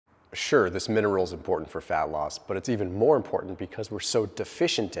Sure, this mineral is important for fat loss, but it's even more important because we're so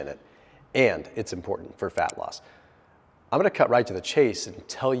deficient in it, and it's important for fat loss. I'm going to cut right to the chase and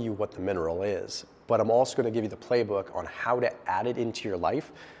tell you what the mineral is, but I'm also going to give you the playbook on how to add it into your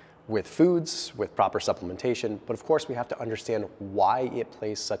life with foods, with proper supplementation, but of course we have to understand why it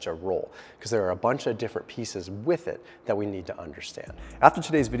plays such a role, because there are a bunch of different pieces with it that we need to understand. After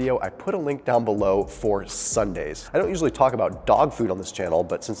today's video, I put a link down below for Sundays. I don't usually talk about dog food on this channel,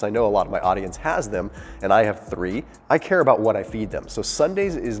 but since I know a lot of my audience has them, and I have 3, I care about what I feed them. So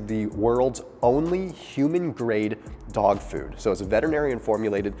Sundays is the world's only human-grade dog food. So it's veterinarian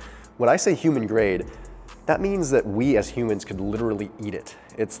formulated. When I say human grade, that means that we as humans could literally eat it.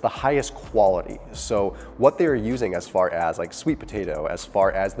 It's the highest quality. So what they're using as far as like sweet potato, as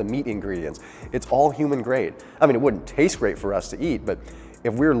far as the meat ingredients, it's all human grade. I mean, it wouldn't taste great for us to eat, but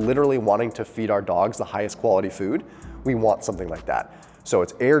if we're literally wanting to feed our dogs the highest quality food, we want something like that. So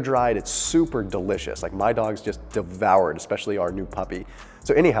it's air dried, it's super delicious. Like my dogs just devour it, especially our new puppy.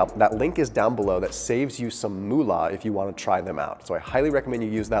 So anyhow, that link is down below. That saves you some moolah if you want to try them out. So I highly recommend you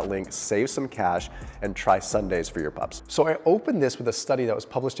use that link, save some cash, and try Sundays for your pups. So I opened this with a study that was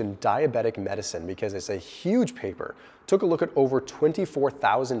published in Diabetic Medicine because it's a huge paper. Took a look at over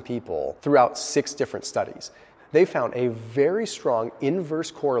 24,000 people throughout 6 different studies. They found a very strong inverse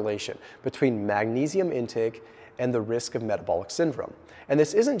correlation between magnesium intake and the risk of metabolic syndrome. And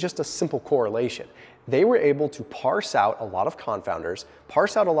this isn't just a simple correlation. They were able to parse out a lot of confounders,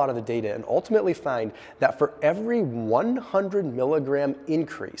 parse out a lot of the data, and ultimately find that for every 100 milligram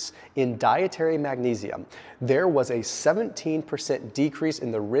increase in dietary magnesium, there was a 17% decrease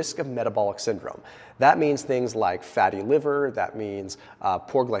in the risk of metabolic syndrome. That means things like fatty liver, that means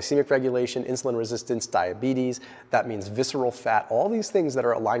poor glycemic regulation, insulin resistance, diabetes, that means visceral fat, all these things that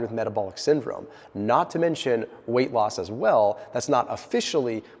are aligned with metabolic syndrome, not to mention weight loss as well. That's not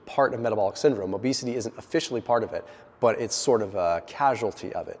officially part of metabolic syndrome. Obesity isn't officially part of it, but it's sort of a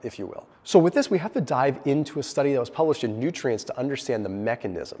casualty of it, if you will. So with this, we have to dive into a study that was published in Nutrients to understand the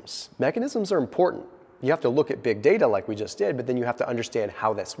mechanisms. Mechanisms are important. You have to look at big data like we just did, but then you have to understand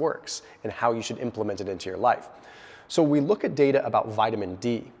how this works and how you should implement it into your life. So we look at data about vitamin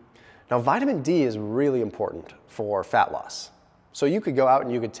D. Now, vitamin D is really important for fat loss. So you could go out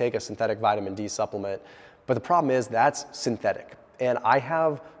and you could take a synthetic vitamin D supplement, but the problem is that's synthetic. And I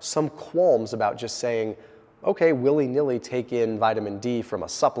have some qualms about just saying, okay, willy-nilly take in vitamin D from a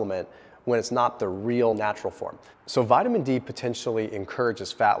supplement when it's not the real natural form. So vitamin D potentially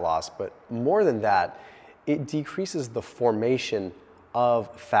encourages fat loss, but more than that, it decreases the formation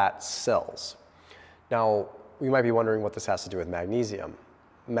of fat cells. Now, you might be wondering what this has to do with magnesium.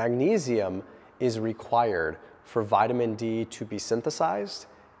 Magnesium is required for vitamin D to be synthesized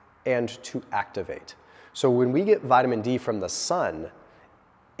and to activate. So when we get vitamin D from the sun,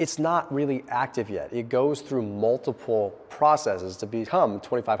 it's not really active yet. It goes through multiple processes to become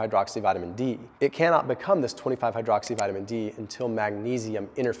 25-hydroxyvitamin D. It cannot become this 25-hydroxyvitamin D until magnesium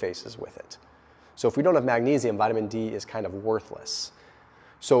interfaces with it. So if we don't have magnesium, vitamin D is kind of worthless.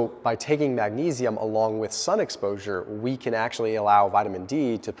 So by taking magnesium along with sun exposure, we can actually allow vitamin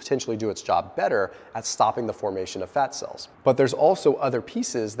D to potentially do its job better at stopping the formation of fat cells. But there's also other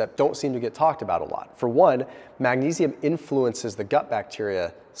pieces that don't seem to get talked about a lot. For one, magnesium influences the gut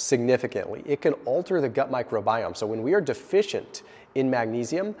bacteria significantly. It can alter the gut microbiome. So when we are deficient in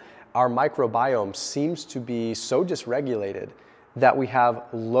magnesium, our microbiome seems to be so dysregulated that we have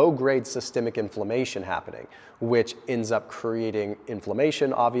low-grade systemic inflammation happening, which ends up creating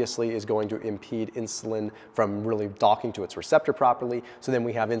inflammation, obviously, is going to impede insulin from really docking to its receptor properly. So then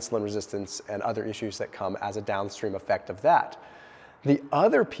we have insulin resistance and other issues that come as a downstream effect of that. The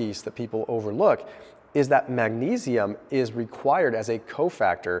other piece that people overlook is that magnesium is required as a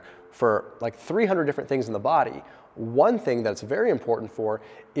cofactor for like 300 different things in the body. One thing that's very important for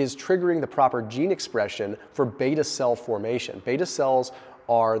is triggering the proper gene expression for beta cell formation. Beta cells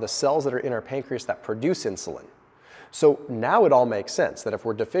are the cells that are in our pancreas that produce insulin. So now it all makes sense that if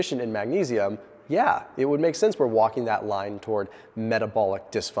we're deficient in magnesium, yeah, it would make sense we're walking that line toward metabolic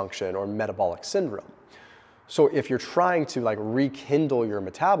dysfunction or metabolic syndrome. So if you're trying to like rekindle your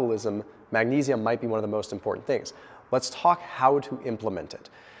metabolism, magnesium might be one of the most important things. Let's talk how to implement it.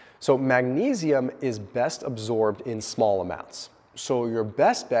 So magnesium is best absorbed in small amounts. So your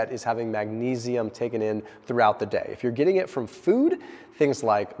best bet is having magnesium taken in throughout the day. If you're getting it from food, things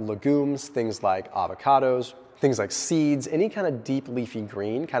like legumes, things like avocados, things like seeds, any kind of deep leafy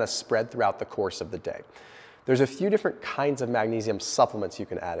green kind of spread throughout the course of the day. There's a few different kinds of magnesium supplements you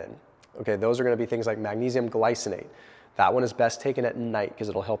can add in. Okay, those are going to be things like magnesium glycinate. That one is best taken at night because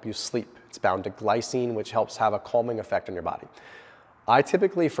it'll help you sleep. It's bound to glycine, which helps have a calming effect on your body. I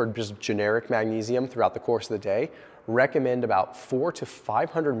typically, for just generic magnesium throughout the course of the day, recommend about 400 to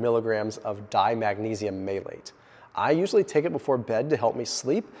 500 milligrams of dimagnesium malate. I usually take it before bed to help me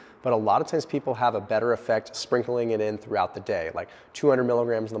sleep, but a lot of times people have a better effect sprinkling it in throughout the day, like 200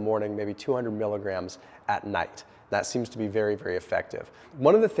 milligrams in the morning, maybe 200 milligrams at night. That seems to be very, very effective.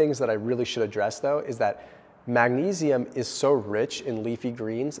 One of the things that I really should address though is that magnesium is so rich in leafy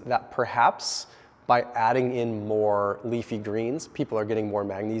greens that perhaps by adding in more leafy greens, people are getting more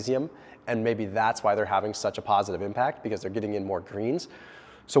magnesium, and maybe that's why they're having such a positive impact, because they're getting in more greens.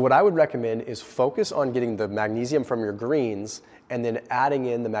 So what I would recommend is focus on getting the magnesium from your greens and then adding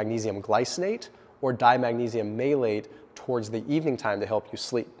in the magnesium glycinate or dimagnesium malate towards the evening time to help you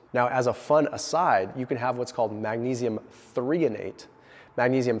sleep. Now, as a fun aside, you can have what's called magnesium threonate.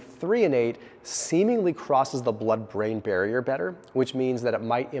 Magnesium threonate seemingly crosses the blood-brain barrier better, which means that it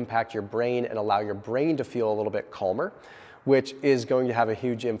might impact your brain and allow your brain to feel a little bit calmer, which is going to have a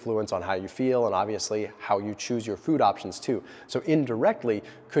huge influence on how you feel and obviously how you choose your food options too. So indirectly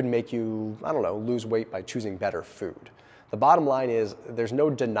could make you, I don't know, lose weight by choosing better food. The bottom line is there's no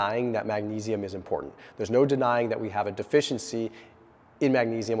denying that magnesium is important. There's no denying that we have a deficiency in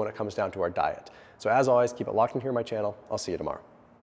magnesium when it comes down to our diet. So as always, keep it locked in here on my channel. I'll see you tomorrow.